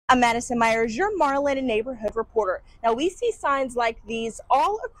I'm Madison Myers, your Marlin neighborhood reporter. Now, we see signs like these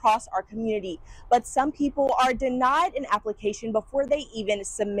all across our community, but some people are denied an application before they even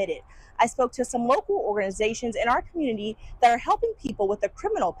submit it. I spoke to some local organizations in our community that are helping people with a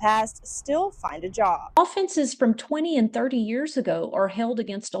criminal past still find a job. Offenses from 20 and 30 years ago are held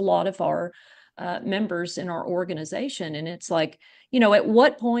against a lot of our members in our organization. And it's like, at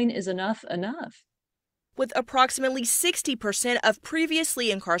what point is enough enough? With approximately 60% of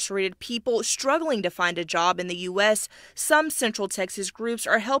previously incarcerated people struggling to find a job in the U.S., some Central Texas groups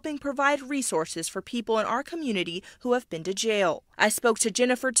are helping provide resources for people in our community who have been to jail. I spoke to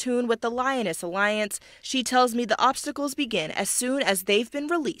Jennifer Toon with the Lioness Alliance. She tells me the obstacles begin as soon as they've been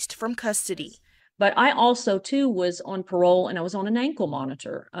released from custody. But I also, too, was on parole and I was on an ankle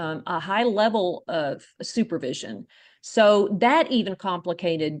monitor, a high level of supervision. So that even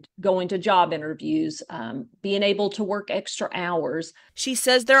complicated going to job interviews, being able to work extra hours. She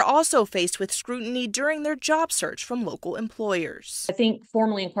says they're also faced with scrutiny during their job search from local employers. I think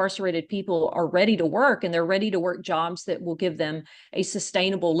formerly incarcerated people are ready to work, and they're ready to work jobs that will give them a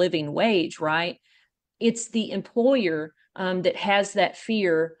sustainable living wage, right? It's the employer that has that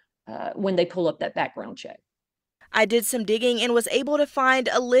fear when they pull up that background check. I did some digging and was able to find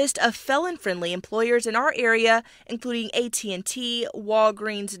a list of felon-friendly employers in our area, including AT&T,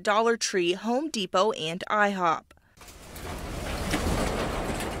 Walgreens, Dollar Tree, Home Depot, and IHOP.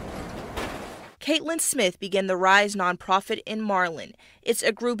 Caitlin Smith began the Rise nonprofit in Marlin. It's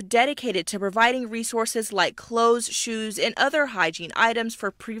a group dedicated to providing resources like clothes, shoes, and other hygiene items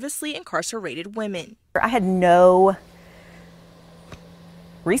for previously incarcerated women. I had no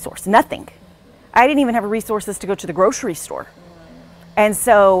resource, nothing. I didn't even have resources to go to the grocery store. And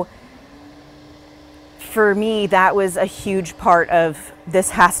so for me, that was a huge part of this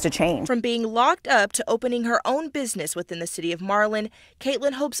has to change. From being locked up to opening her own business within the city of Marlin,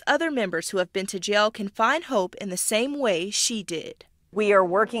 Caitlin hopes other members who have been to jail can find hope in the same way she did. We are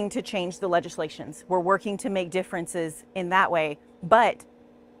working to change the legislations. We're working to make differences in that way, but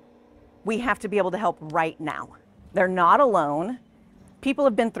we have to be able to help right now. They're not alone. People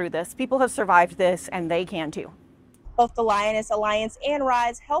have been through this, people have survived this, and they can too. Both the Lioness Alliance and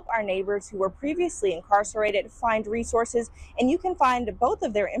Rise help our neighbors who were previously incarcerated find resources, and you can find both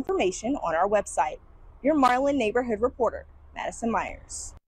of their information on our website. Your Marlin neighborhood reporter, Madison Myers.